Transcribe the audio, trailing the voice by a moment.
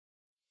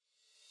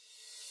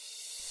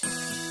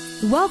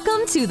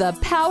Welcome to the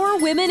Power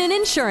Women in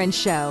Insurance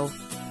Show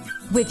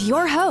with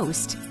your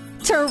host,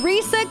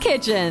 Teresa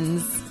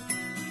Kitchens.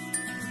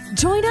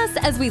 Join us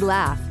as we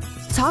laugh,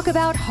 talk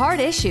about hard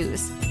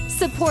issues,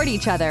 support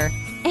each other,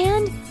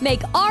 and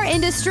make our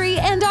industry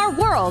and our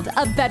world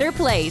a better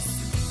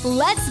place.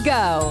 Let's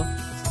go.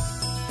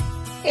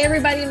 Hey,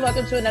 everybody, and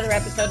welcome to another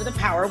episode of the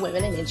Power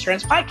Women in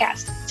Insurance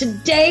podcast.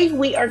 Today,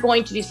 we are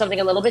going to do something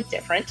a little bit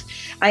different.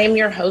 I am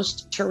your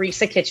host,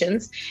 Teresa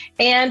Kitchens,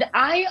 and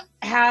I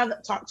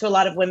have talked to a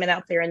lot of women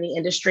out there in the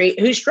industry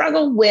who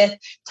struggle with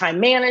time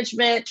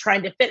management,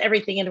 trying to fit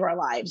everything into our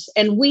lives.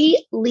 And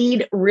we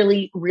lead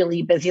really,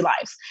 really busy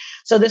lives.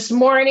 So this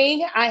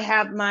morning, I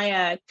have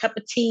my cup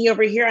of tea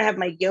over here. I have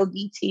my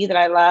Yogi tea that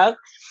I love.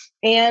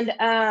 And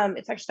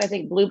it's actually, I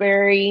think,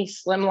 blueberry,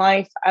 Slim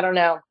Life. I don't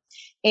know.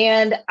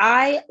 And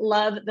I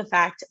love the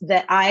fact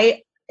that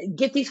I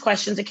get these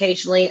questions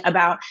occasionally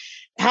about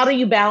how do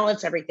you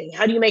balance everything?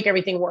 How do you make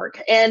everything work?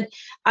 And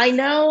I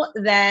know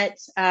that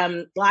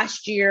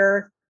last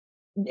year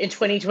in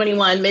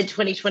 2021, mid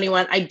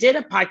 2021, I did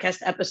a podcast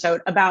episode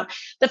about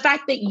the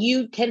fact that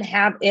you can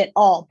have it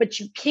all, but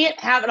you can't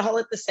have it all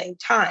at the same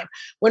time.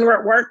 When we're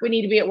at work, we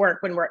need to be at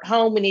work. When we're at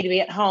home, we need to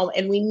be at home.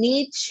 And we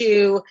need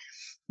to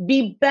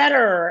be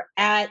better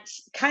at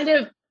kind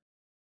of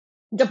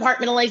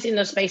departmentalizing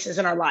those spaces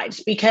in our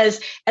lives,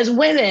 because as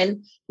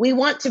women, we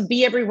want to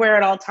be everywhere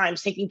at all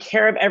times, taking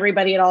care of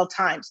everybody at all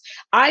times.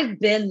 I've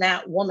been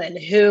that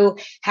woman who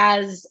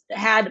has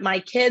had my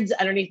kids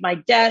underneath my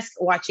desk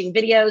watching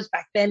videos.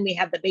 Back then, we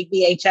had the big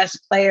VHS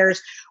players.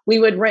 We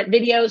would rent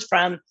videos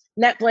from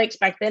Netflix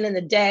back then in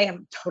the day.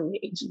 I'm totally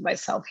aging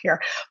myself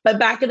here, but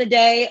back in the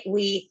day,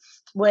 we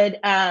would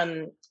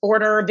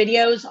order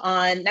videos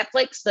on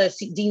Netflix, the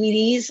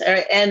DVDs,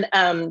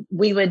 and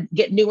we would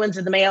get new ones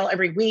in the mail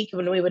every week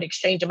when we would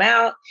exchange them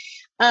out.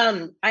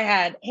 I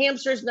had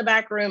hamsters in the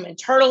back room and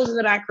turtles in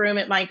the back room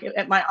at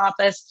my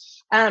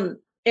office. And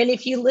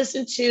if you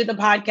listen to the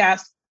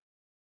podcast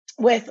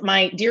with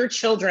my dear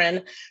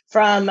children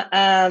from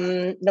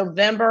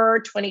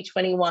November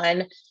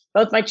 2021,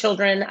 both my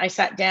children I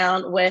sat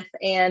down with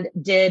and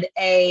did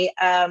a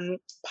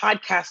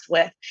podcast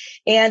with,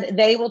 and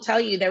they will tell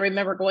you they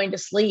remember going to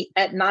sleep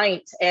at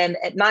night. And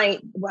at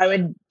night, I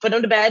would put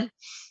them to bed,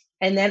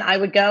 and then I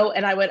would go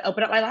and I would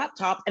open up my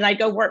laptop and I'd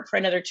go work for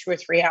another 2 or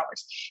 3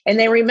 hours. And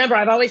they remember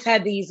I've always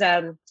had these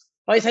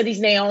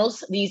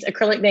nails, these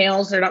acrylic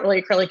nails. They're not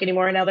really acrylic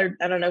anymore. Now they're,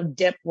 I don't know,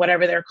 dip,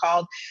 whatever they're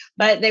called.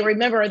 But they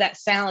remember that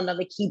sound on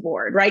the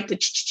keyboard, right? The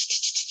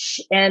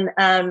and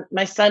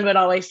my son would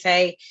always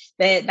say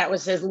that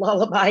was his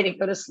lullaby to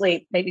go to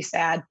sleep, maybe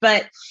sad.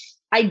 But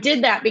I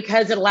did that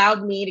because it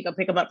allowed me to go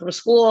pick them up from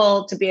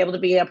school, to be able to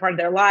be a part of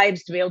their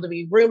lives, to be able to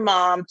be room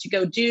mom, to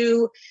go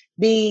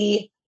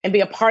be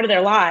a part of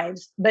their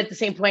lives. But at the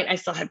same point, I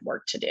still had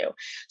work to do.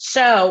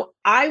 So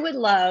I would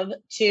love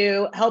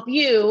to help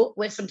you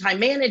with some time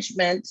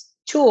management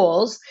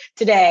tools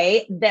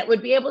today that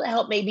would be able to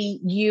help maybe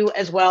you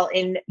as well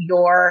in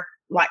your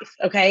life.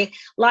 Okay.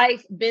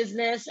 Life,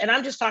 business. And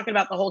I'm just talking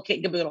about the whole kit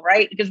and caboodle,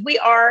 right? Because we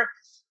are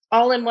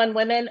all in one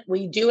women.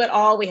 We do it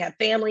all. We have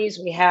families,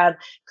 we have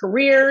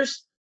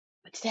careers.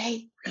 But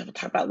today we're going to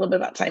talk about a little bit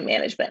about time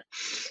management.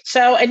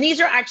 So, and these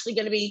are actually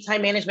going to be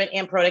time management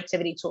and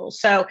productivity tools.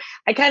 So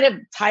I kind of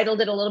titled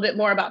it a little bit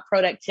more about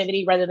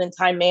productivity rather than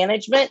time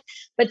management.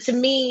 But to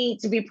me,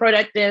 to be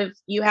productive,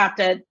 you have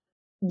to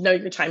know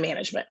your time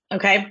management.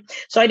 Okay.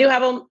 So I do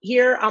have them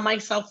here on my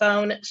cell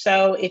phone.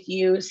 So if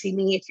you see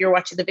me, if you're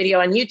watching the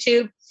video on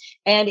YouTube,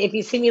 and if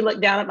you see me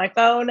look down at my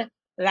phone,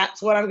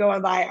 that's what I'm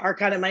going by, are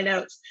kind of my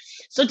notes.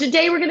 So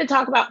today we're going to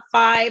talk about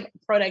 5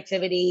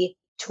 productivity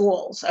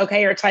tools,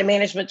 okay, or time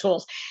management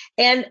tools.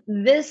 And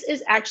this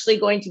is actually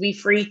going to be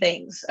free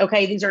things.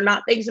 Okay. These are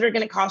not things that are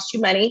going to cost you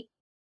money.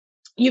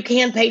 You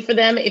can pay for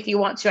them if you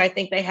want to. I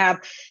think they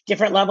have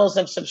different levels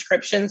of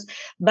subscriptions,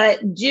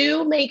 but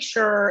do make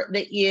sure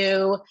that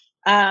you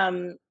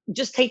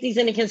just take these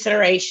into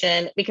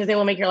consideration, because they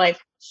will make your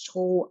life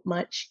so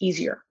much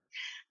easier.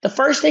 The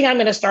first thing I'm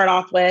going to start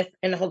off with,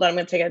 and hold on, I'm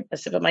going to take a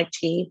sip of my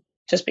tea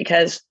just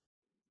because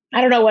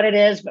I don't know what it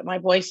is, but my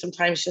voice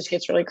sometimes just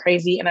gets really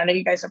crazy. And I know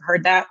you guys have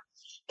heard that.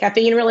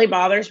 Caffeine really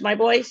bothers my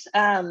voice.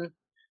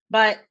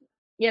 But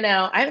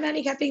I haven't had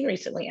any caffeine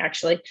recently,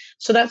 actually.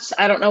 So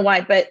I don't know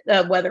why, but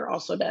weather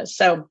also does.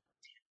 So,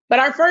 but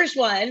our first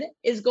one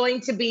is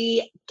going to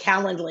be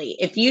Calendly.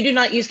 If you do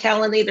not use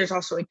Calendly, there's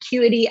also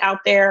Acuity out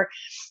there.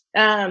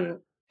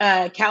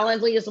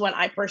 Calendly is the one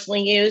I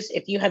personally use.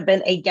 If you have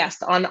been a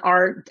guest on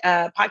our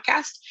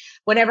podcast,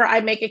 whenever I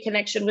make a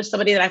connection with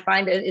somebody that I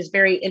find is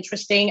very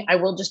interesting, I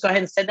will just go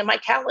ahead and send them my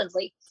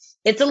Calendly.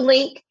 It's a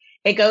link.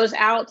 It goes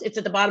out. It's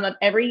at the bottom of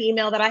every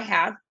email that I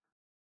have.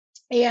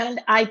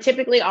 And I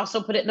typically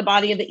also put it in the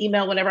body of the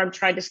email whenever I'm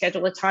trying to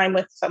schedule a time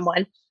with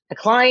someone, a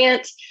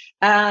client.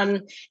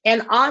 And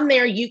on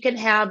there, you can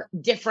have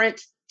different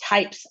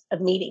types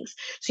of meetings.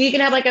 So you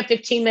can have like a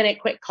 15-minute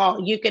quick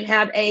call. You can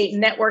have a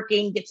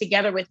networking get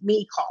together with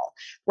me call,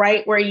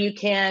 right? Where you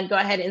can go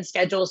ahead and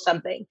schedule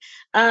something.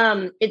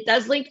 It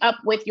does link up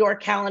with your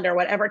calendar,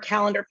 whatever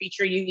calendar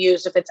feature you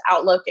use. If it's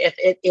Outlook, if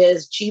it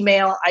is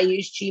Gmail, I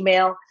use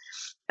Gmail.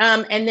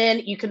 And then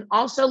you can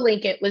also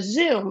link it with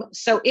Zoom.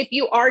 So if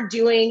you are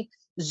doing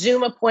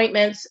Zoom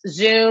appointments,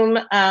 Zoom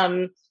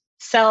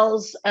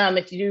cells,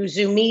 if you do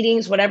Zoom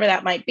meetings, whatever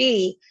that might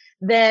be,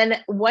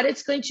 then what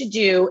it's going to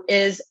do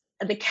is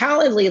the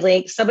Calendly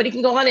link, somebody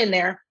can go on in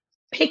there,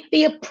 pick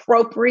the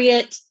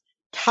appropriate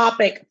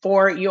topic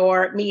for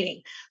your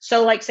meeting.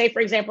 So like say, for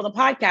example, the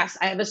podcast,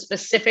 I have a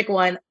specific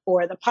one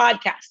for the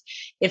podcast.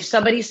 If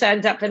somebody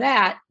signs up for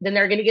that, then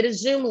they're going to get a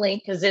Zoom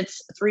link because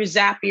it's through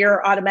Zapier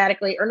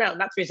automatically, or no,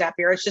 not through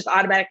Zapier. It's just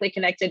automatically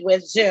connected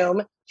with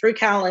Zoom through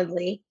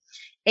Calendly.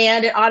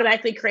 And it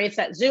automatically creates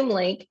that Zoom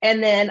link.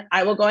 And then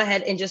I will go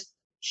ahead and just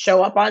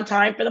show up on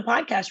time for the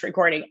podcast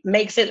recording.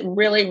 Makes it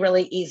really,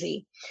 really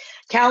easy.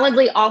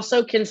 Calendly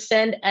also can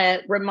send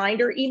a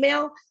reminder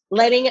email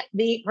letting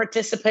the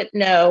participant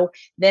know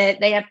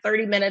that they have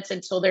 30 minutes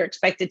until they're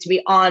expected to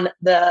be on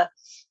the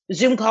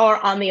Zoom call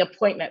or on the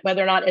appointment,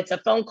 whether or not it's a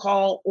phone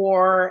call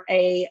or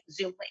a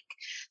Zoom link.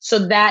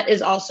 So that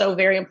is also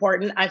very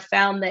important. I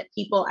found that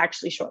people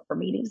actually show up for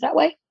meetings that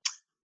way.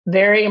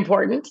 Very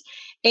important.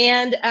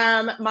 And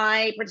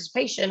my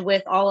participation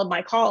with all of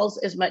my calls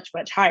is much,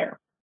 much higher.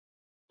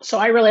 So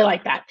I really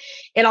like that.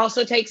 It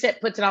also takes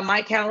it, puts it on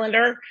my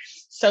calendar.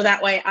 So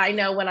that way I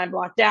know when I'm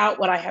blocked out,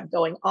 what I have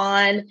going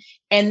on.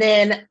 And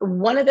then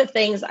one of the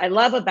things I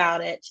love about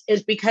it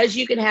is because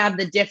you can have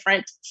the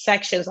different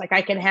sections, like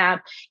I can have,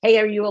 hey,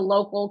 are you a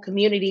local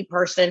community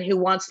person who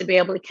wants to be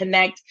able to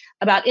connect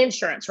about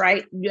insurance,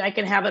 right? I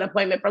can have an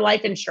appointment for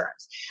life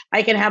insurance.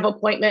 I can have an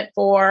appointment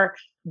for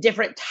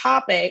different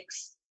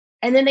topics.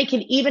 And then they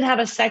can even have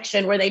a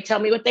section where they tell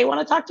me what they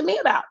want to talk to me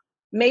about.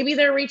 Maybe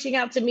they're reaching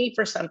out to me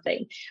for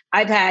something.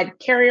 I've had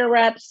carrier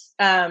reps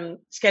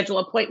schedule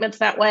appointments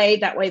that way.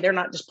 That way they're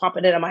not just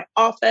popping into my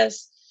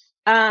office.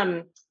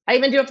 I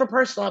even do it for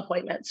personal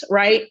appointments,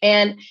 right?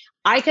 And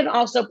I can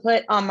also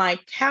put on my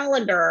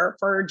calendar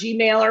for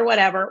Gmail or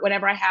whatever,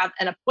 whenever I have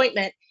an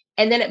appointment,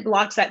 and then it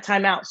blocks that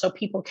time out so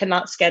people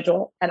cannot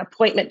schedule an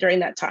appointment during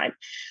that time.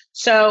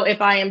 So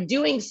if I am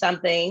doing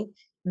something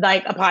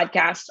like a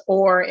podcast,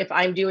 or if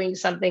I'm doing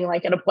something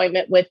like an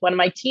appointment with one of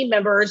my team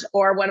members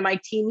or one of my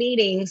team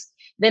meetings,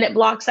 then it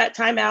blocks that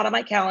time out on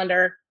my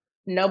calendar.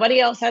 Nobody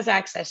else has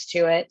access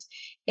to it.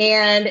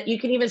 And you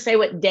can even say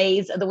what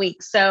days of the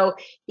week. So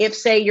if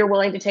say you're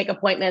willing to take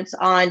appointments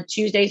on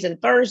Tuesdays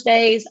and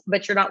Thursdays,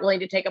 but you're not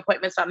willing to take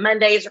appointments on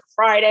Mondays or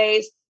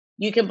Fridays,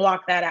 you can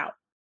block that out.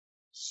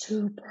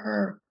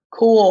 Super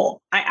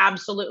cool. I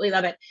absolutely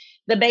love it.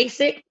 The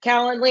basic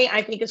Calendly,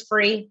 I think, is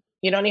free.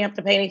 You don't even have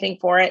to pay anything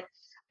for it.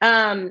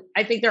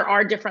 I think there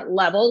are different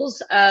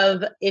levels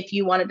of if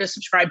you wanted to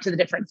subscribe to the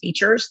different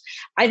features.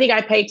 I think I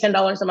pay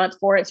 $10 a month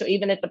for it. So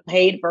even at the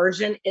paid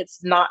version,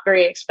 it's not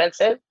very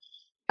expensive.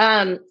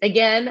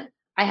 Again,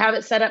 I have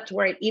it set up to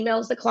where it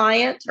emails the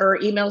client or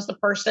emails the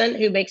person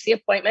who makes the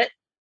appointment,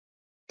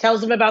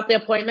 tells them about the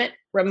appointment,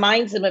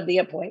 reminds them of the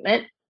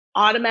appointment,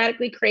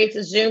 automatically creates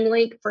a Zoom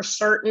link for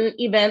certain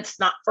events,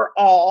 not for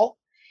all.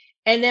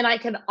 And then I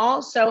can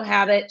also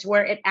have it to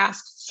where it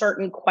asks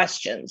certain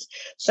questions.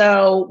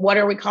 So what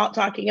are we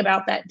talking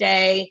about that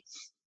day?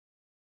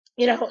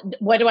 You know,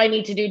 what do I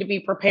need to do to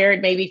be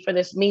prepared maybe for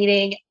this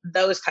meeting?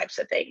 Those types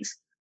of things.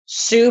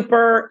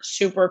 Super,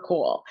 super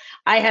cool.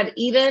 I have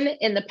even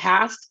in the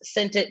past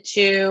sent it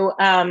to,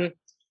 I've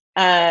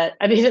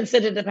even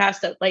sent it in the past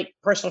to like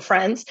personal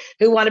friends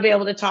who want to be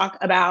able to talk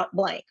about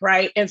blank,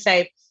 right? And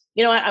say,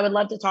 you know what, I would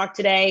love to talk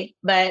today,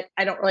 but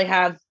I don't really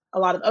have a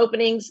lot of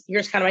openings.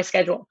 Here's kind of my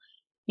schedule.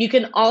 You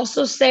can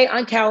also say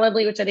on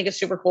Calendly, which I think is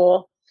super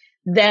cool,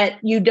 that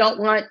you don't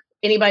want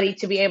anybody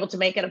to be able to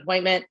make an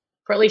appointment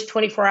for at least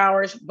 24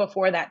 hours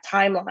before that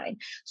timeline.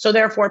 So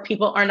therefore,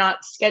 people are not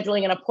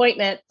scheduling an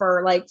appointment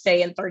for like,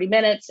 say, in 30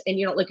 minutes, and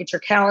you don't look at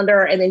your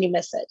calendar and then you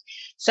miss it.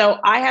 So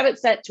I have it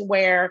set to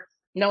where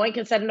no one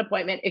can set an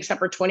appointment except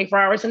for 24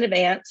 hours in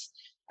advance.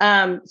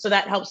 So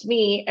that helps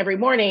me every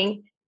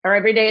morning or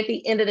every day at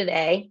the end of the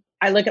day.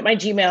 I look at my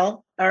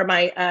Gmail or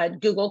my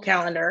Google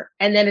Calendar.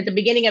 And then at the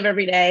beginning of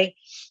every day,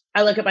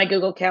 I look at my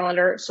Google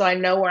Calendar so I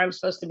know where I'm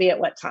supposed to be at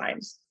what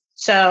times.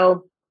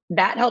 So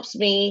that helps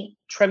me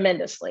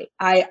tremendously.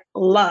 I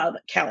love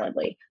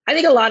Calendly. I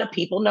think a lot of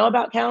people know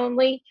about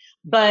Calendly,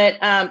 but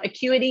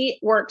Acuity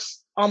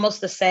works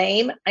almost the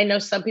same. I know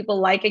some people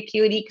like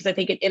Acuity because I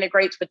think it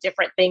integrates with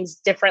different things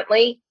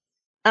differently.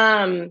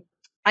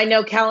 I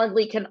know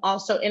Calendly can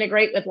also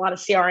integrate with a lot of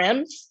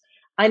CRMs.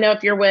 I know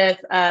if you're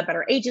with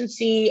Better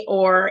Agency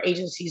or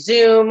Agency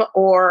Zoom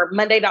or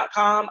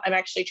Monday.com, I'm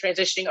actually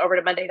transitioning over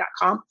to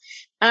Monday.com.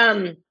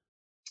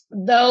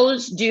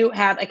 Those do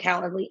have a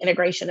Calendly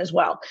integration as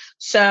well.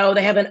 So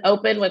they have an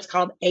open, what's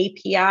called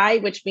API,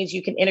 which means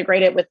you can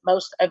integrate it with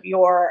most of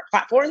your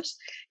platforms.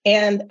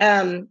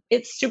 And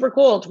it's super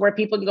cool to where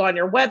people can go on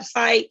your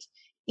website,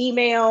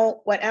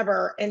 email,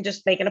 whatever, and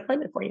just make an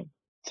appointment for you.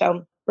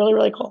 So Really,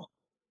 really cool.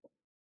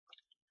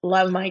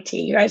 Love my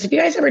tea. You guys, if you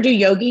guys ever do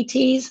yogi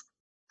teas,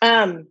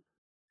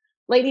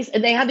 ladies,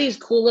 and they have these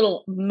cool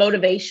little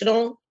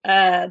motivational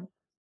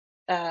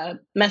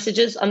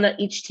messages on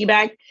each tea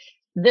bag.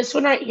 This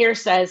one right here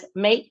says,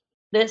 make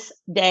this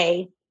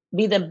day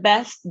be the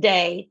best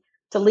day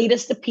to lead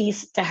us to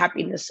peace, to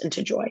happiness, and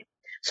to joy.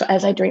 So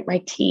as I drink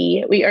my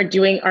tea, we are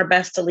doing our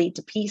best to lead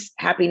to peace,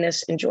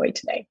 happiness, and joy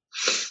today.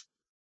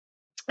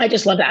 I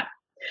just love that.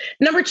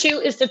 Number 2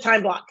 is the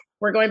time block.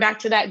 We're going back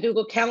to that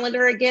Google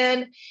Calendar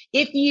again.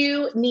 If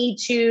you need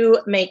to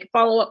make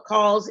follow-up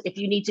calls, if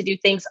you need to do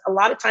things, a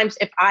lot of times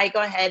if I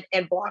go ahead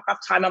and block off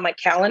time on my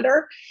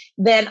calendar,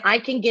 then I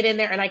can get in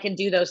there and I can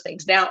do those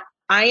things. Now,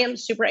 I am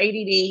super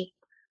ADD,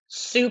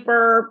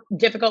 super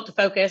difficult to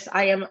focus.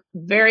 I am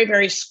very,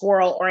 very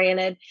squirrel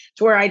oriented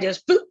to where I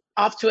just boop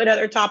off to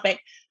another topic.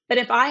 But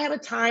if I have a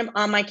time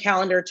on my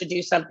calendar to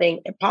do something,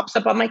 it pops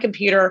up on my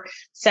computer,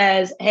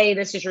 says, hey,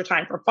 this is your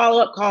time for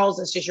follow-up calls.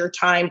 This is your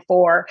time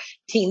for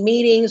team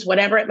meetings,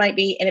 whatever it might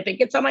be. And if it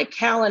gets on my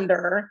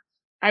calendar,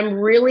 I'm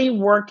really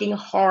working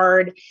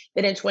hard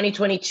that in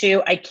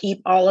 2022, I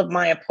keep all of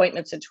my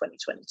appointments in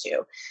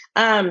 2022.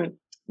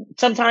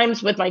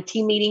 Sometimes with my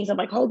team meetings, I'm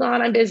like, hold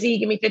on, I'm busy.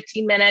 Give me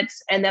 15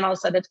 minutes. And then all of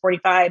a sudden it's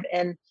 45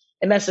 and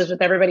it messes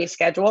with everybody's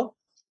schedule.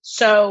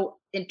 So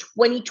in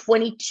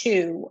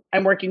 2022,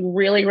 I'm working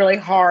really, really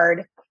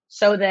hard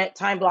so that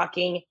time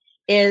blocking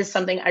is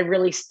something I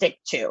really stick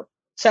to.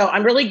 So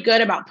I'm really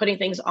good about putting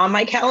things on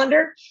my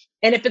calendar.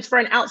 And if it's for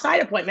an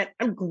outside appointment,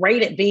 I'm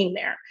great at being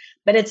there.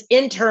 But it's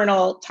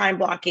internal time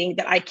blocking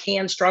that I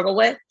can struggle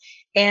with.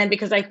 And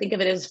because I think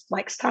of it as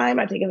flex time,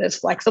 I think of it as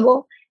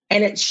flexible,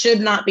 and it should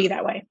not be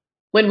that way.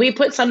 When we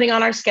put something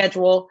on our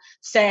schedule,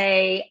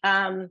 say,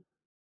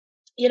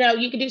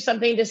 you could do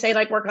something to say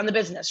like work on the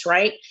business,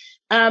 right?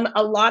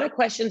 A lot of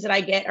questions that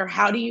I get are,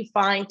 how do you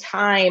find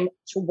time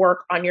to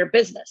work on your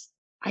business?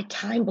 I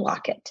time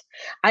block it.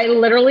 I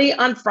literally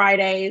on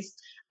Fridays,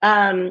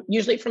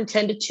 usually from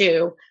 10 to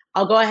 2,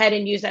 I'll go ahead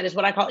and use that as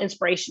what I call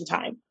inspiration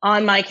time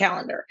on my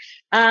calendar.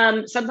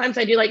 Sometimes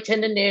I do like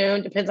 10 to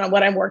noon, depends on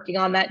what I'm working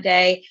on that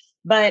day.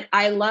 But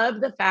I love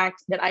the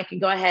fact that I can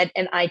go ahead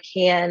and I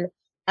can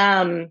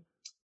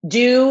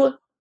do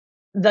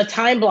the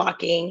time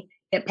blocking.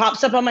 It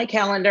pops up on my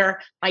calendar.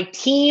 My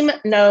team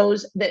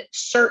knows that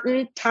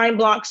certain time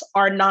blocks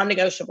are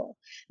non-negotiable.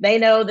 They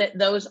know that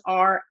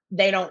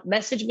they don't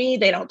message me,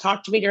 they don't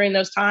talk to me during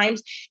those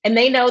times. And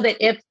they know that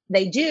if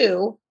they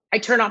do, I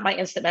turn off my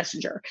instant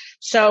messenger.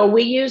 So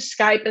we use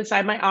Skype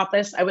inside my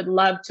office. I would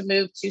love to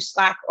move to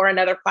Slack or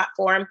another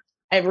platform.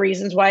 I have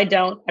reasons why I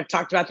don't. I've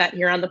talked about that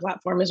here on the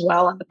platform as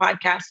well on the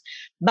podcast.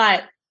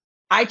 But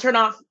I turn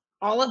off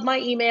all of my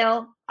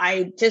email.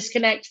 I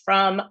disconnect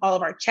from all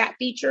of our chat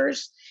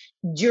features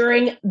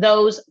during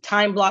those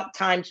time block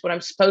times when I'm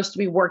supposed to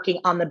be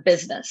working on the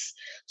business.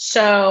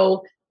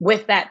 So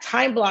with that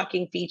time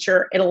blocking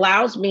feature, it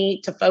allows me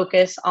to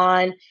focus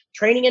on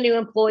training a new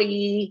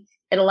employee.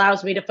 It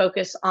allows me to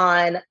focus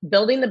on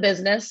building the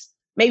business,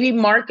 maybe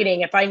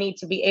marketing if I need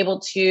to be able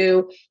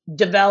to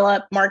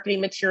develop marketing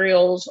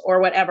materials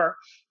or whatever.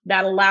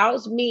 That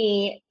allows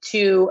me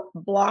to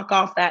block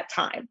off that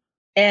time.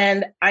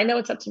 And I know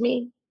it's up to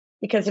me,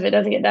 because if it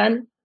doesn't get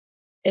done,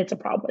 it's a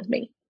problem with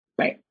me,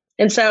 right?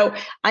 And so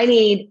I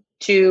need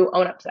to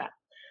own up to that.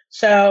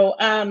 So,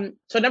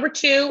 so number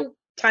 2,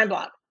 time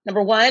block.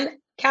 Number 1,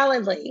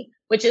 Calendly,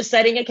 which is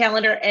setting a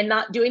calendar and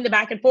not doing the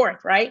back and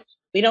forth, right?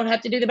 We don't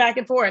have to do the back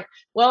and forth.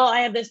 Well,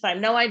 I have this time.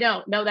 No, I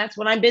don't. No, that's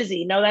when I'm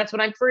busy. No, that's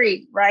when I'm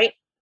free, right?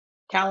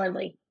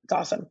 Calendly. It's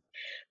awesome.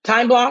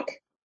 Time block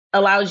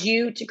allows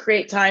you to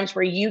create times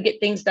where you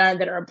get things done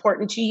that are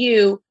important to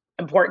you,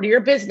 important to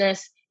your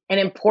business, and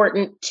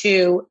important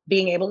to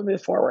being able to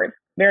move forward.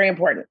 Very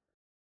important.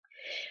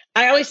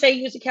 I always say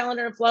use a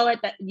calendar and follow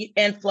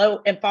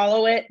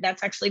it.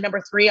 That's actually number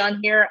 3 on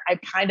here. I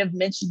kind of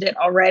mentioned it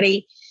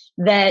already,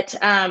 that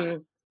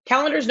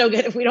calendar is no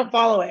good if we don't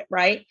follow it,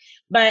 right?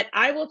 But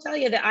I will tell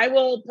you that I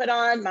will put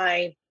on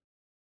my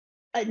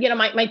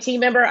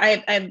team member.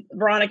 I have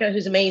Veronica,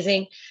 who's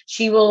amazing.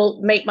 She will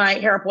make my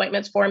hair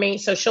appointments for me.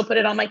 So she'll put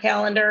it on my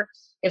calendar.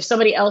 If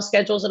somebody else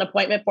schedules an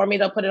appointment for me,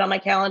 they'll put it on my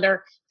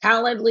calendar.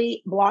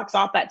 Calendly blocks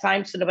off that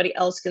time so nobody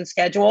else can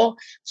schedule.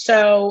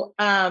 So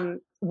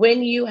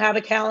when you have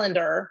a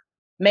calendar,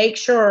 make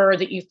sure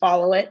that you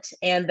follow it,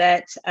 and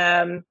that,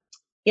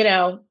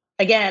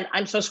 again,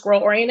 I'm so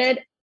squirrel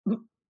oriented.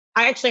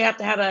 I actually have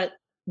to have a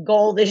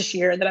goal this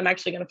year that I'm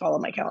actually going to follow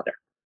my calendar.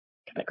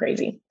 Kind of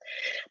crazy.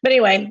 But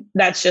anyway,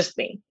 that's just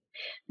me.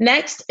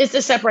 Next is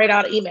to separate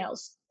out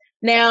emails.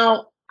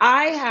 Now,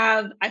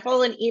 I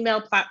follow an email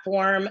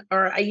platform,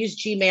 or I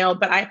use Gmail,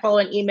 but I follow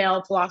an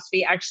email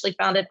philosophy. I actually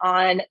found it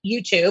on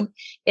YouTube.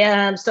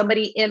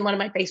 Somebody in one of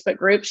my Facebook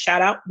groups,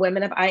 shout out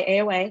Women of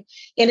IAOA,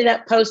 ended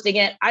up posting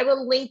it. I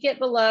will link it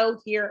below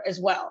here as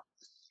well.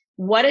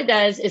 What it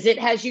does is it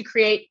has you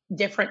create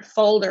different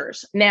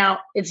folders. Now,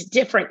 it's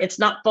different. It's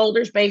not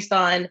folders based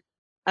on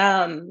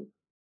the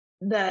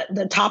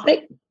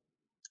topic.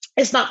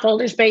 It's not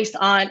folders based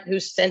on who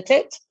sent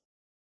it.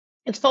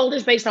 It's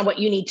folders based on what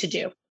you need to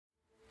do.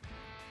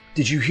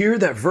 Did you hear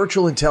that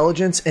virtual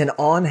intelligence and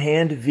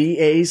on-hand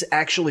VAs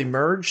actually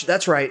merged?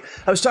 That's right.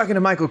 I was talking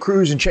to Michael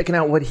Cruz and checking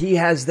out what he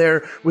has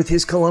there with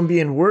his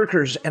Colombian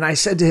workers. And I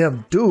said to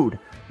him, dude,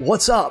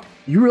 what's up?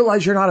 You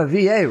realize you're not a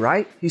VA,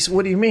 right? He said,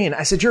 what do you mean?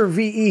 I said, you're a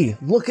VE.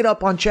 Look it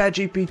up on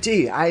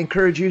ChatGPT. I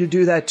encourage you to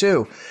do that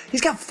too.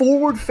 He's got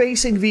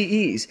forward-facing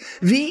VEs.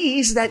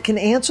 VEs that can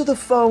answer the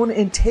phone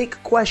and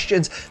take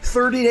questions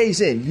 30 days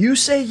in. You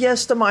say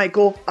yes to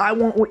Michael, I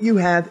want what you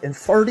have. In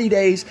 30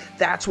 days,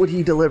 that's what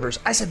he delivers.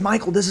 I said,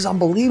 Michael, this is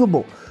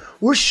unbelievable.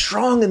 We're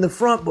strong in the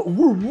front, but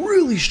we're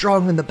really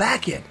strong in the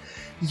back end.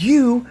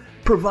 You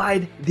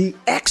provide the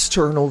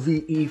external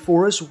VE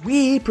for us.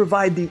 We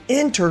provide the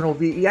internal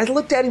VE. I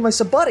looked at him, I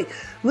said, buddy,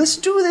 let's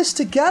do this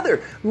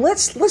together.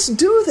 Let's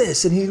do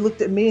this. And he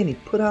looked at me and he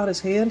put out his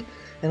hand,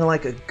 and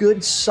like a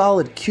good,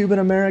 solid Cuban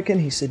American,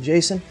 he said,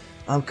 Jason,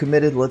 I'm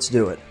committed. Let's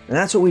do it. And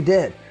that's what we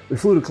did. We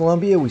flew to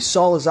Colombia, we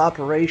saw his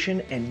operation,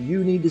 and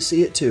you need to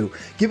see it too.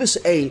 Give us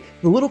a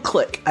little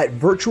click at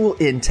Virtual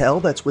Intel,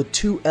 that's with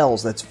 2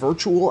 L's, that's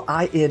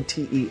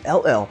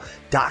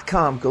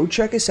virtualintell.com. Go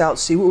check us out,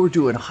 see what we're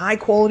doing. High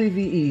quality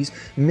VEs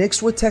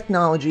mixed with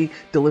technology,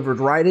 delivered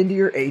right into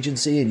your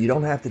agency, and you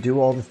don't have to do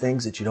all the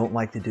things that you don't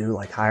like to do,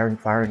 like hiring,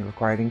 firing,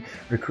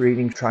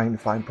 recruiting, trying to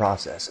find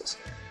processes.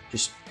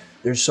 Just,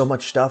 there's so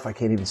much stuff, I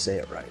can't even say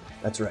it right.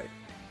 That's right.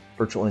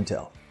 Virtual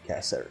Intel,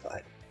 CAS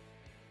certified.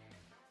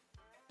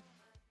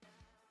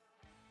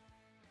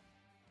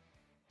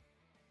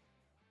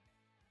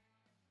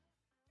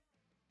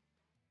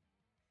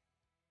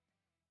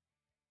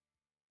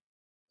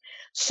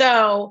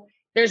 So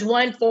there's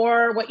one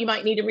for what you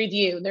might need to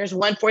review. There's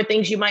one for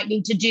things you might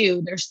need to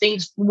do. There's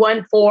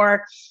one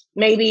for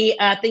maybe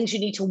things you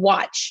need to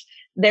watch.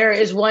 There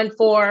is one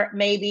for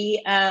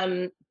maybe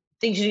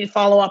things you need to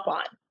follow up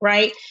on,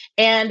 right?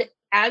 And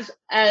as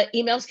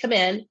emails come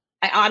in,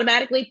 I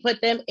automatically put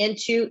them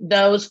into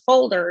those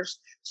folders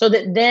so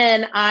that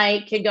then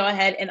I can go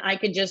ahead and I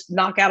can just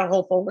knock out a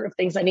whole folder of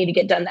things I need to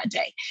get done that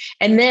day.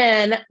 And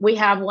then I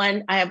have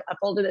a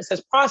folder that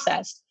says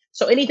processed.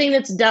 So anything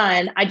that's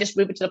done, I just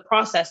move it to the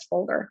processed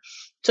folder.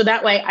 So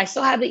that way I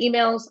still have the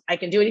emails. I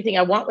can do anything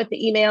I want with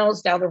the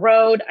emails down the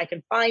road. I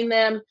can find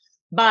them,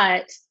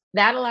 but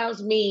that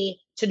allows me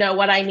to know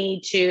what I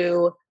need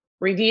to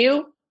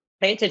review,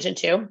 pay attention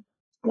to,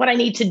 what I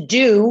need to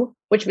do,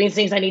 which means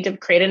things I need to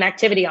create an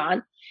activity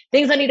on,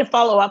 things I need to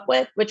follow up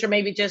with, which are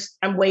maybe just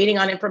I'm waiting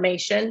on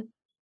information,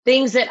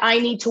 things that I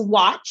need to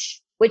watch,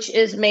 which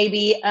is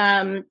maybe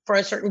for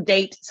a certain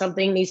date,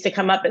 something needs to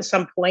come up at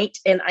some point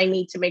and I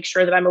need to make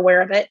sure that I'm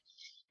aware of it.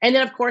 And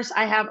then of course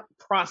I have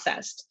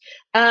processed.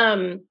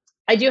 I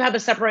do have a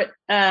separate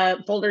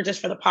folder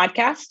just for the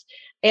podcast.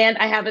 And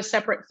I have a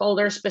separate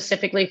folder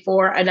specifically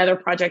for another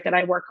project that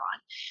I work on.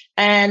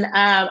 And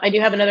I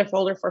do have another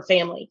folder for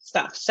family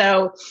stuff.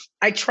 So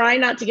I try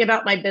not to give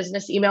out my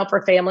business email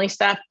for family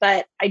stuff,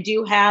 but I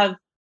do have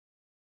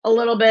a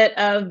little bit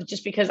of,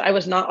 just because I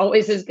was not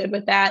always as good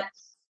with that,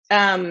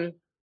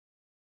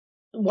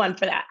 one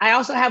for that. I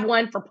also have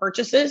one for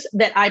purchases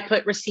that I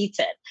put receipts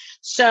in.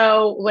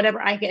 So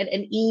whenever I get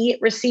an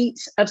e-receipt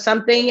of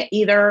something,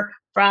 either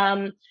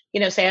from,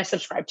 say I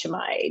subscribe to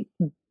my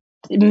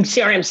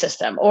CRM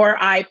system, or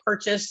I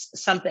purchase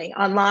something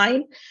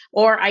online,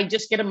 or I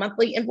just get a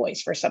monthly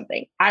invoice for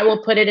something, I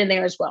will put it in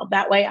there as well.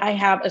 That way I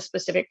have a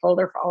specific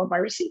folder for all of my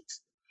receipts.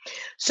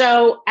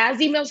 So as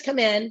emails come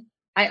in,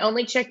 I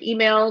only check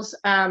emails.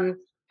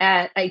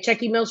 I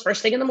check emails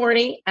first thing in the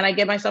morning, and I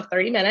give myself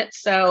 30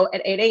 minutes. So at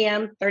 8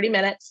 a.m., 30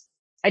 minutes.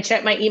 I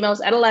check my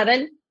emails at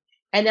 11,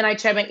 and then I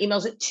check my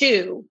emails at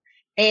 2.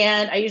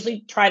 And I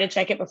usually try to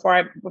check it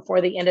before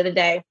the end of the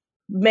day.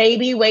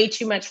 Maybe way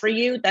too much for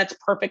you. That's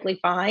perfectly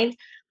fine.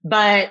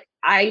 But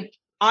I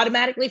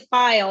automatically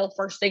file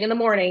first thing in the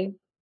morning,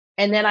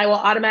 and then I will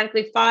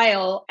automatically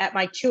file at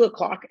my 2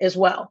 o'clock as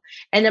well.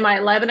 And then my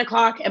 11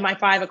 o'clock and my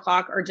 5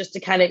 o'clock are just to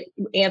kind of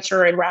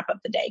answer and wrap up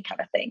the day kind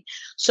of thing.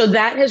 So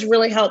that has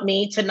really helped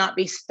me to not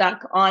be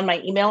stuck on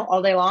my email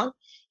all day long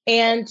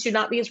and to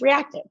not be as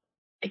reactive.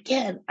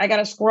 Again, I got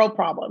a squirrel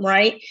problem,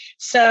 right?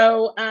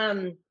 So,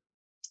 and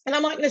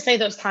I'm not going to say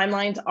those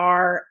timelines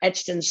are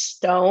etched in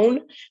stone,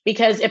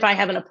 because if I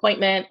have an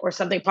appointment or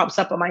something pops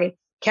up on my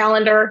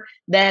calendar,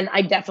 then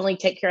I definitely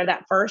take care of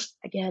that first.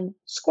 Again,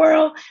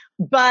 squirrel.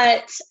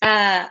 But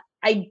I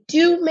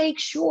do make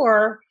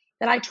sure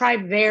that I try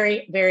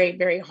very, very,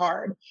 very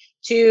hard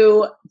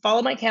to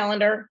follow my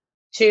calendar,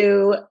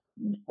 to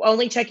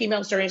only check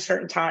emails during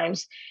certain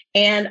times.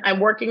 And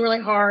I'm working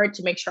really hard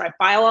to make sure I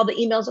file all the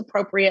emails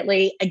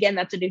appropriately. Again,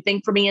 that's a new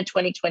thing for me in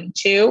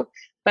 2022,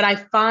 but I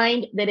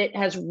find that it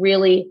has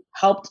really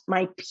helped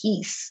my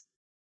peace.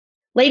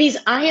 Ladies,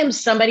 I am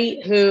somebody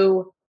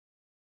who,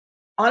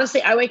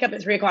 honestly, I wake up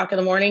at 3 o'clock in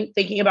the morning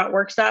thinking about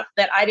work stuff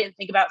that I didn't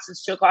think about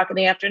since 2 o'clock in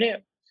the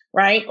afternoon,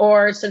 right?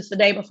 Or since the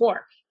day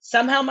before.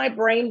 Somehow my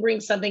brain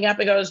brings something up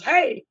and goes,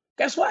 hey,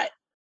 guess what?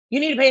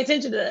 You need to pay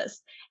attention to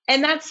this.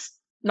 And that's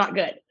not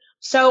good.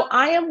 So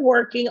I am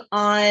working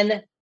on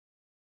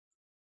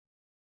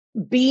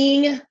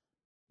being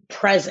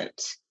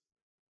present,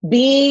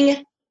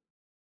 being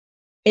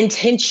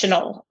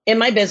intentional in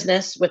my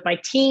business, with my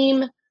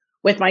team,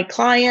 with my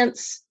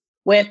clients,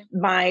 with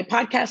my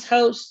podcast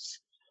hosts,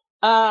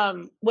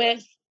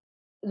 with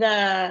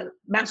the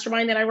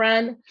mastermind that I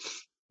run,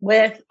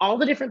 with all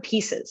the different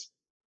pieces.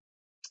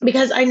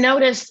 Because I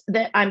noticed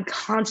that I'm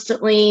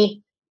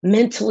constantly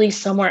mentally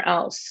somewhere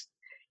else.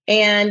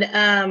 And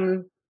I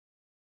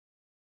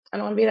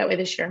don't want to be that way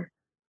this year.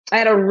 I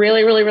had a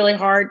really, really, really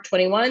hard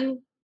 21.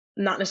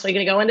 I'm not necessarily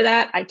going to go into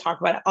that. I talk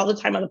about it all the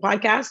time on the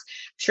podcast.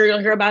 I'm sure you'll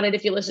hear about it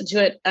if you listen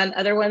to it on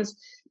other ones,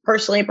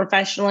 personally and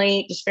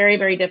professionally, just very,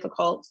 very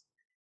difficult.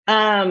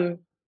 And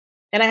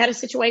I had a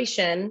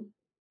situation.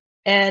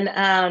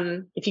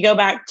 And if you go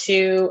back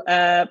to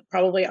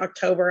probably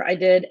October, I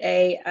did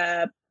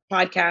a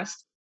podcast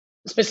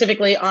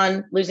specifically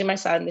on losing my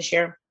son this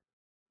year.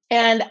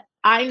 And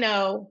I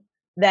know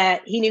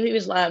that he knew he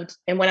was loved.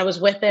 And when I was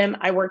with him,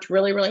 I worked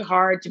really, really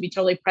hard to be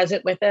totally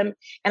present with him.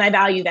 And I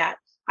value that.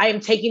 I am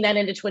taking that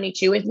into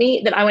 22 with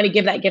me, that I want to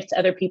give that gift to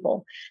other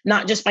people,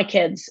 not just my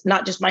kids,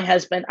 not just my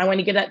husband. I want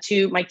to give that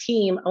to my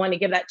team. I want to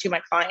give that to my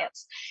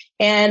clients.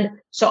 And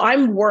so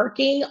I'm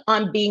working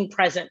on being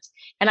present.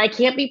 And I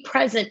can't be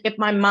present if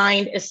my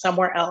mind is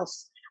somewhere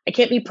else. I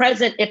can't be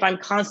present if I'm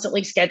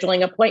constantly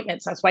scheduling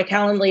appointments. That's why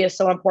Calendly is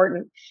so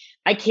important.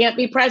 I can't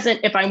be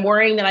present if I'm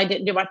worrying that I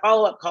didn't do my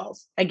follow-up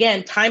calls.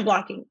 Again, time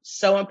blocking,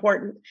 so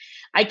important.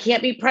 I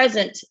can't be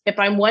present if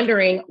I'm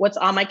wondering what's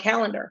on my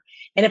calendar.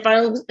 And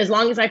as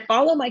long as I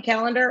follow my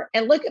calendar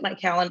and look at my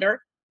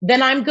calendar,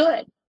 then I'm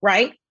good,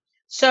 right?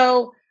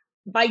 So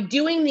by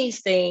doing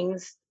these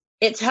things,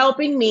 it's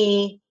helping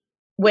me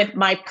with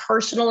my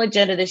personal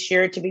agenda this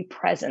year to be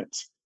present,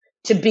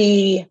 to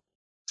be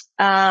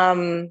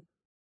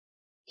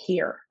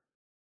here,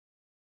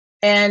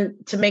 and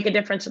to make a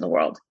difference in the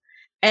world.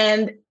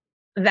 And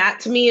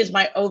that to me is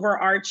my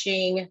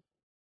overarching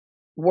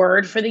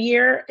word for the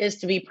year, is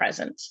to be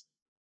present.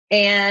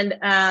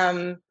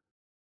 And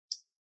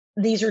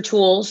these are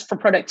tools for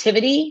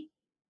productivity,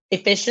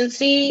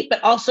 efficiency,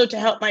 but also to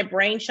help my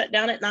brain shut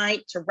down at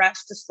night, to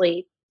rest, to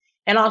sleep,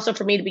 and also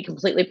for me to be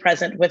completely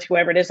present with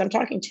whoever it is I'm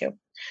talking to.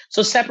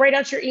 So separate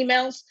out your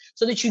emails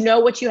so that you know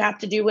what you have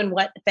to do in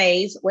what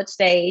phase, what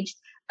stage.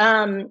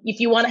 If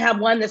you want to have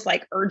one that's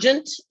like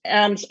urgent,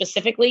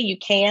 specifically, you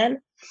can.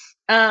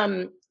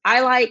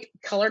 I like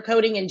color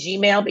coding in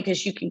Gmail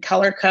because you can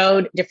color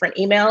code different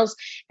emails,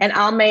 and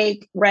I'll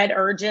make red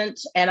urgent,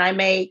 and I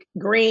make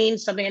green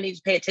something I need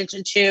to pay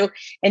attention to,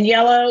 and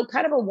yellow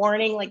kind of a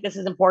warning, like this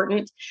is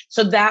important.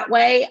 So that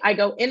way I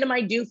go into my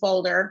do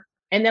folder,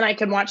 and then I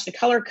can watch the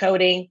color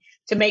coding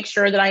to make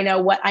sure that I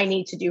know what I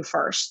need to do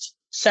first.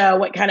 So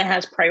what kind of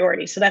has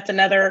priority. So that's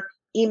another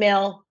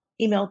email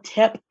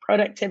tip,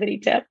 productivity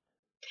tip.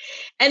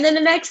 And then the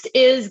next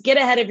is get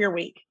ahead of your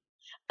week.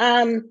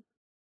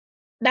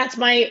 That's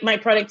my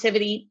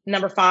productivity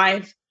number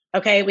 5.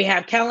 Okay, we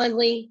have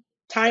Calendly,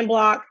 time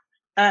block,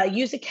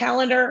 use a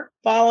calendar,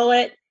 follow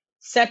it,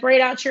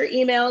 separate out your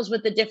emails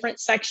with the different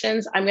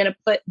sections. I'm going to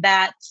put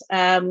that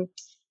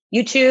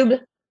YouTube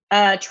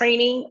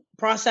training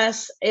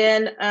process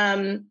in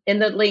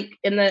the link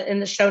in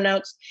the show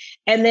notes.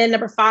 And then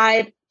number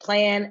 5,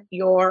 plan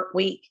your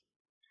week.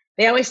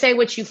 They always say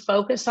what you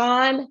focus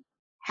on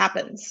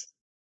happens.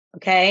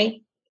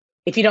 Okay,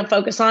 if you don't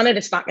focus on it,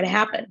 it's not going to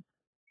happen.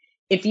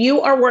 If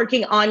you are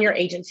working on your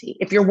agency,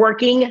 if you're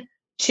working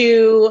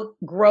to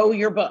grow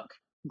your book,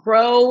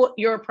 grow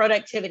your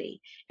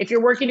productivity, if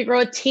you're working to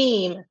grow a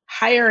team,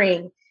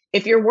 hiring,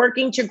 if you're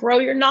working to grow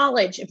your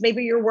knowledge, if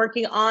maybe you're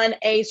working on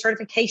a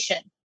certification,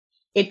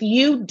 if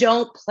you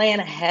don't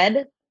plan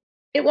ahead,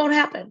 it won't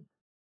happen.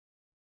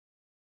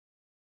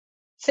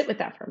 Sit with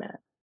that for a minute.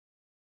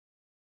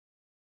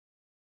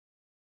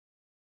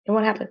 It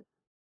won't happen.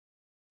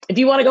 If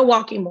you want to go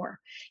walking more,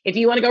 if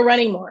you want to go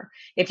running more,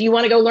 if you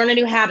want to go learn a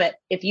new habit,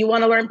 if you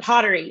want to learn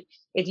pottery,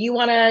 if you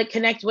want to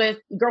connect with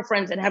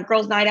girlfriends and have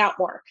girls' night out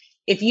more,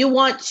 if you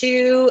want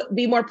to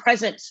be more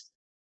present,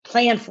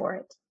 plan for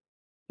it.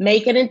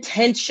 Make an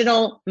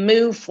intentional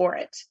move for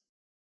it.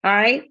 All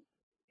right.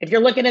 If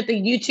you're looking at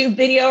the YouTube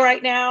video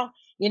right now,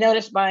 you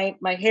notice my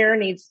hair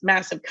needs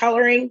massive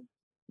coloring.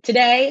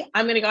 Today,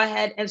 I'm going to go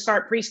ahead and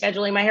start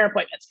pre-scheduling my hair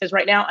appointments because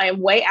right now I am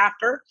way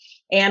after,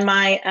 and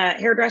my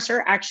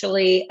hairdresser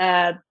actually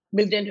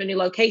moved into a new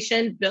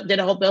location, did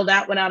a whole build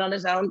out, went out on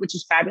his own, which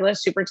is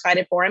fabulous. Super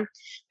excited for him.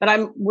 But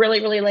I'm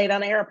really, really late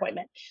on a hair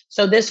appointment.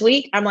 So this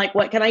week, I'm like,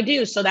 what can I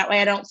do? So that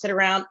way I don't sit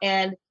around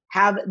and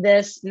have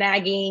this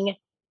nagging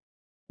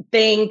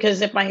thing.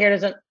 Because if my hair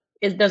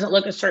doesn't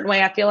look a certain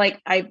way, I feel like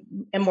I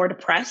am more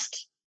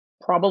depressed.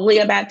 Probably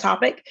a bad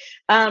topic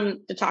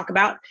to talk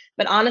about.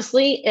 But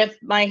honestly, if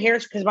my hair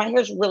is, because my hair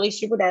is really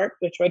super dark,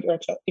 which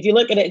if you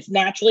look at it, it's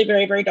naturally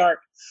very, very dark.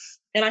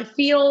 And I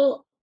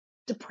feel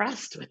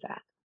depressed with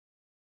that.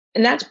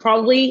 And that's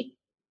probably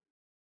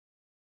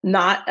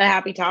not a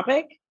happy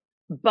topic.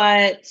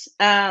 But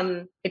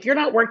if you're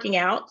not working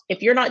out,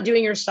 if you're not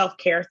doing your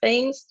self-care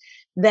things,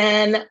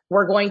 then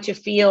we're going to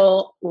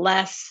feel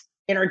less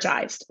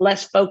energized,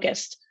 less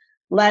focused,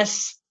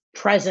 less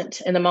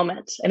present in the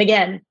moment. And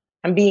again,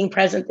 I'm being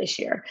present this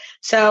year.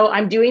 So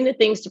I'm doing the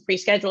things to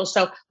pre-schedule.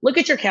 So look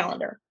at your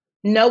calendar.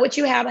 Know what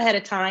you have ahead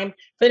of time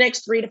for the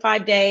next 3 to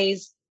 5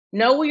 days.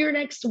 Know your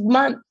next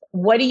month.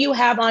 What do you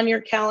have on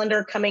your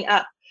calendar coming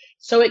up?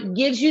 So it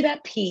gives you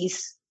that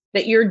peace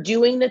that you're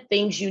doing the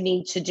things you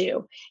need to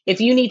do. If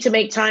you need to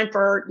make time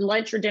for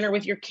lunch or dinner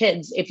with your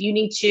kids, if you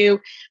need to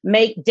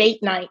make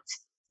date night,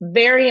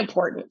 very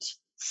important.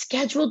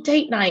 Schedule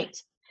date night.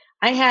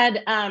 I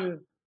had a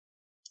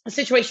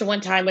situation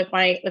one time with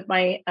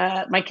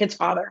my kid's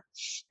father,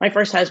 my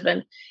first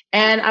husband,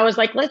 and I was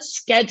like, let's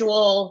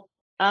schedule.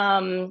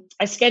 I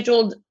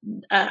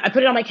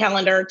put it on my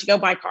calendar to go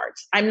buy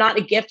cards. I'm not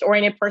a gift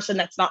oriented person.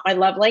 That's not my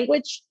love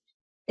language.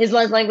 His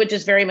love language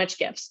is very much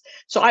gifts.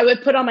 So I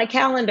would put on my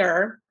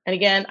calendar, and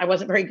again, I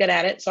wasn't very good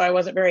at it, so I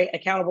wasn't very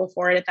accountable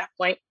for it at that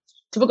point,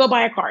 to go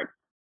buy a card,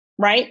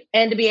 right?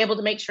 And to be able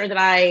to make sure that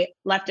I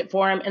left it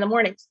for him in the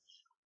mornings.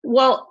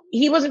 Well,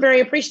 he wasn't very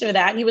appreciative of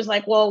that. He was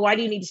like, well, why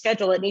do you need to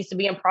schedule it? It needs to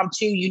be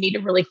impromptu. You need to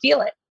really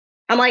feel it.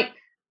 I'm like,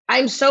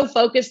 I'm so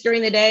focused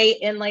during the day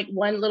in like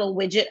one little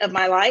widget of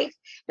my life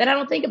that I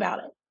don't think about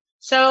it.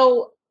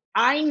 So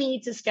I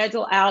need to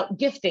schedule out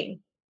gifting,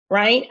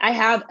 right? I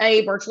have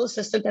a virtual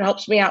assistant that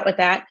helps me out with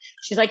that.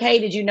 She's like, hey,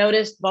 did you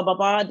notice blah, blah,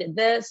 blah, did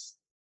this?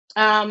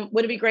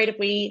 Would it be great if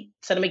we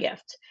sent him a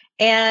gift?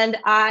 And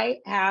I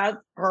have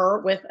her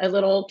with a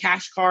little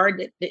cash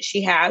card that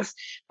she has.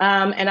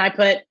 And I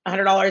put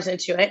 $100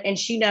 into it. And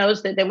she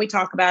knows that then we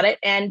talk about it.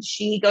 And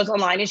she goes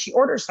online and she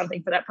orders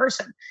something for that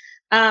person.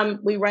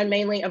 We run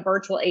mainly a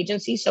virtual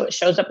agency, so it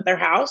shows up at their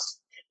house.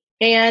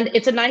 And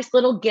it's a nice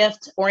little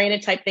gift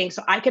oriented type thing.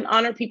 So I can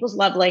honor people's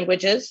love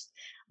languages.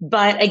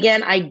 But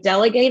again, I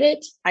delegate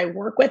it. I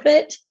work with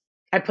it.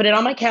 I put it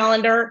on my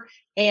calendar.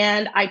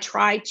 And I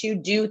try to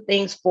do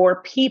things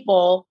for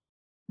people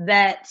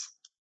that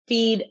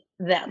feed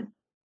them,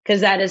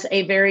 because that is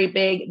a very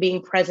big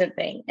being present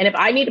thing. And if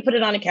I need to put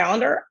it on a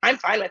calendar, I'm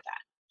fine with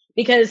that,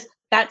 because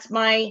that's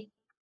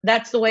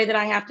the way that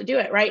I have to do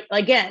it. Right.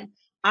 Again,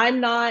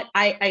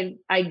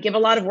 I give a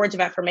lot of words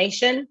of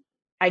affirmation.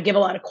 I give a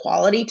lot of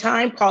quality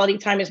time. Quality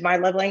time is my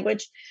love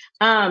language.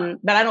 But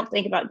I don't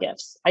think about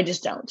gifts. I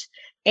just don't.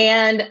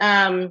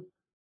 And,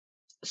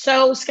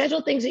 so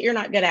schedule things that you're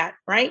not good at.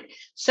 Right.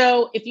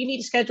 So if you need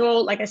to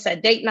schedule, like I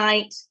said, date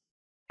night,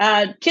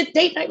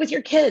 date night with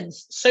your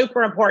kids,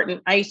 super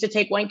important. I used to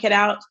take one kid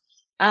out.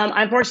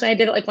 Unfortunately, I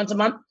did it like once a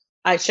month.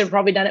 I should have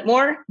probably done it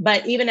more.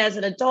 But even as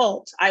an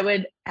adult, I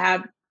would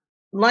have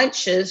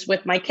lunches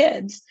with my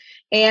kids.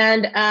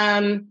 And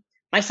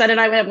my son and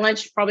I would have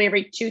lunch probably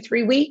every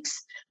 2-3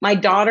 weeks. My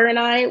daughter and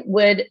I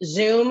would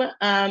Zoom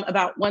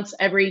about once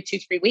every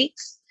 2-3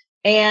 weeks.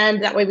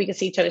 And that way we can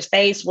see each other's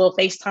face. We'll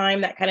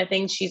FaceTime, that kind of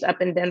thing. She's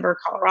up in Denver,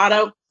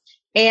 Colorado.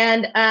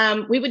 And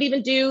we would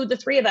even do the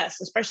three of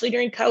us, especially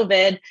during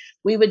COVID,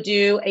 we would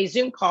do a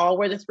Zoom call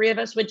where the three of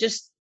us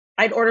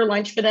I'd order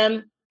lunch for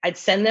them. I'd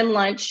send them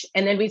lunch,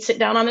 and then we'd sit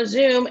down on a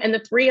Zoom, and the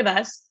three of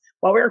us,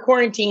 while we were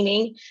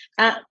quarantining,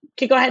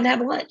 could go ahead and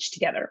have lunch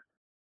together.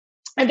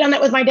 I've done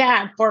that with my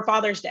dad for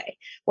Father's Day,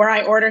 where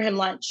I order him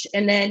lunch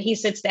and then he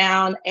sits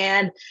down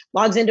and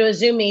logs into a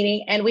Zoom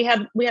meeting, and we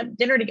have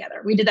dinner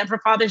together. We did that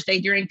for Father's Day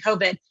during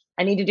COVID.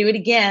 I need to do it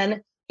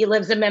again. He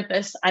lives in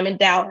Memphis. I'm in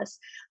Dallas.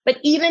 But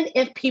even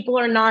if people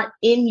are not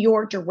in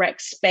your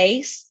direct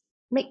space,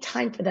 make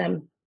time for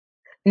them.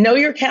 Know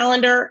your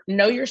calendar,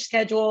 know your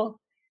schedule,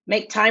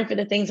 make time for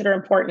the things that are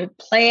important.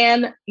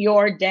 Plan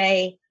your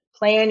day,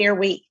 plan your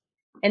week.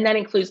 And that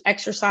includes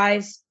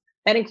exercise.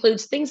 That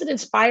includes things that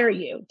inspire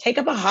you. Take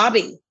up a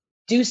hobby,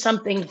 do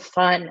something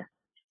fun,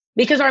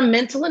 because our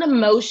mental and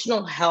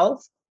emotional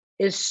health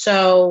is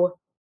so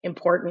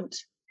important.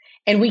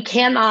 And we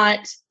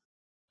cannot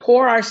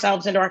pour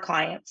ourselves into our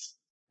clients.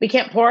 We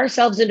can't pour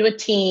ourselves into a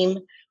team.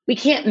 We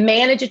can't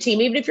manage a team,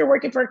 even if you're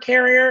working for a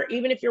carrier,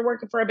 even if you're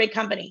working for a big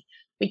company.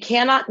 We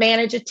cannot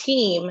manage a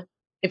team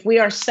if we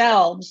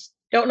ourselves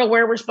don't know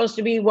where we're supposed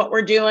to be, what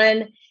we're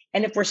doing.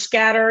 And if we're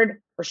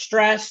scattered, we're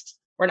stressed,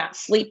 we're not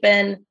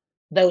sleeping,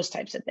 those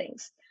types of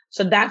things.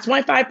 So that's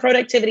my 5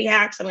 productivity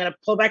hacks. I'm going to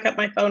pull back up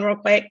my phone real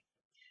quick.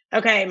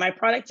 Okay, my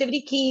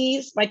productivity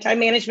keys, my time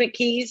management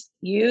keys: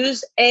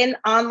 use an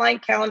online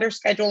calendar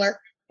scheduler,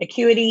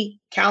 Acuity,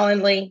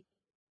 Calendly.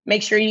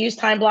 Make sure you use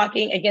time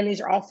blocking. Again, these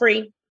are all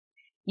free.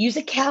 Use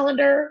a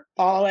calendar,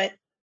 follow it.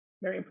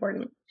 Very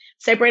important.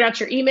 Separate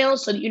out your emails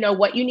so that you know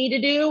what you need to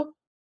do.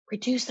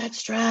 Reduce that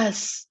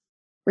stress.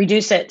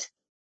 Reduce it.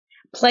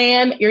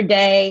 Plan your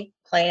day,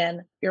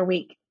 plan your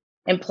week.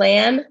 And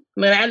I'm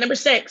going to add number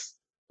 6,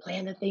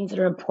 plan the things that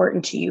are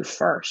important to you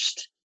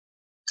first.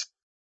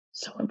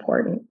 So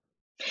important.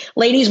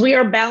 Ladies, we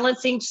are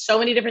balancing so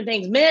many different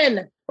things.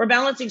 Men, we're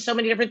balancing so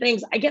many different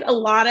things. I get a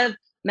lot of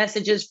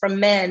messages from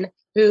men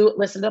who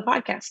listen to the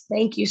podcast.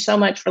 Thank you so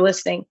much for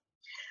listening.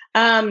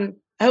 I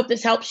hope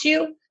this helps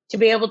you to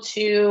be able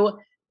to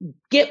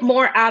get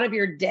more out of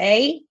your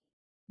day,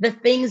 the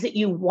things that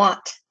you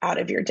want out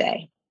of your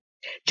day.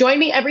 Join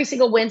me every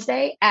single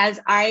Wednesday as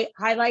I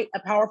highlight a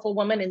powerful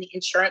woman in the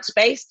insurance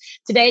space.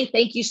 Today,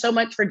 thank you so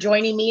much for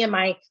joining me in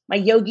my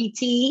yogi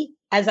tea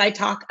as I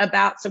talk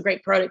about some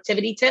great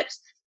productivity tips.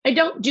 I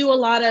don't do a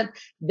lot of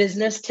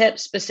business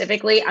tips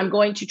specifically. I'm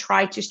going to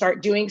try to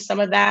start doing some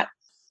of that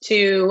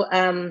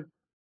to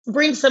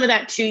bring some of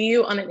that to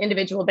you on an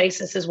individual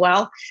basis as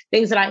well.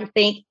 Things that I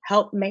think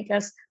help make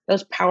us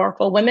those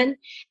powerful women.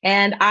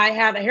 And I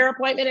have a hair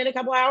appointment in a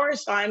couple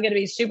hours, so I'm going to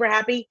be super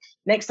happy.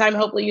 Next time,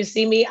 hopefully you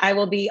see me, I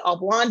will be all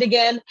blonde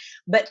again.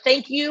 But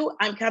thank you.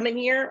 I'm coming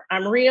here.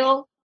 I'm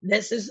real.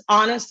 This is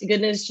honest to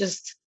goodness,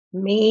 just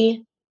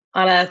me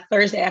on a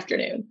Thursday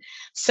afternoon.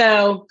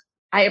 So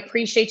I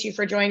appreciate you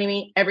for joining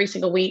me every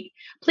single week.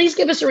 Please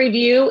give us a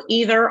review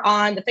either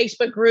on the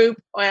Facebook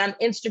group or on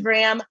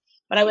Instagram.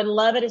 But I would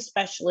love it,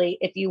 especially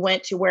if you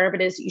went to wherever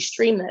it is you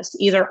stream this,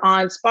 either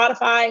on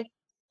Spotify,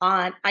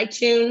 on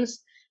iTunes,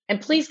 and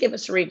please give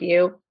us a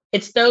review.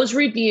 It's those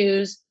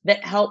reviews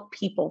that help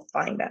people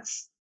find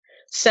us.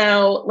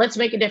 So let's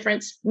make a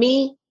difference,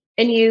 me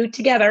and you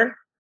together.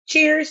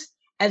 Cheers,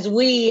 as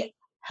we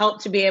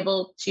help to be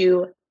able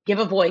to give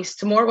a voice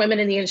to more women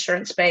in the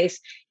insurance space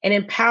and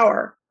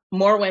empower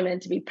more women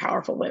to be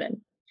powerful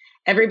women.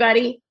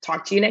 Everybody,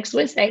 talk to you next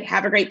Wednesday.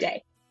 Have a great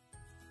day.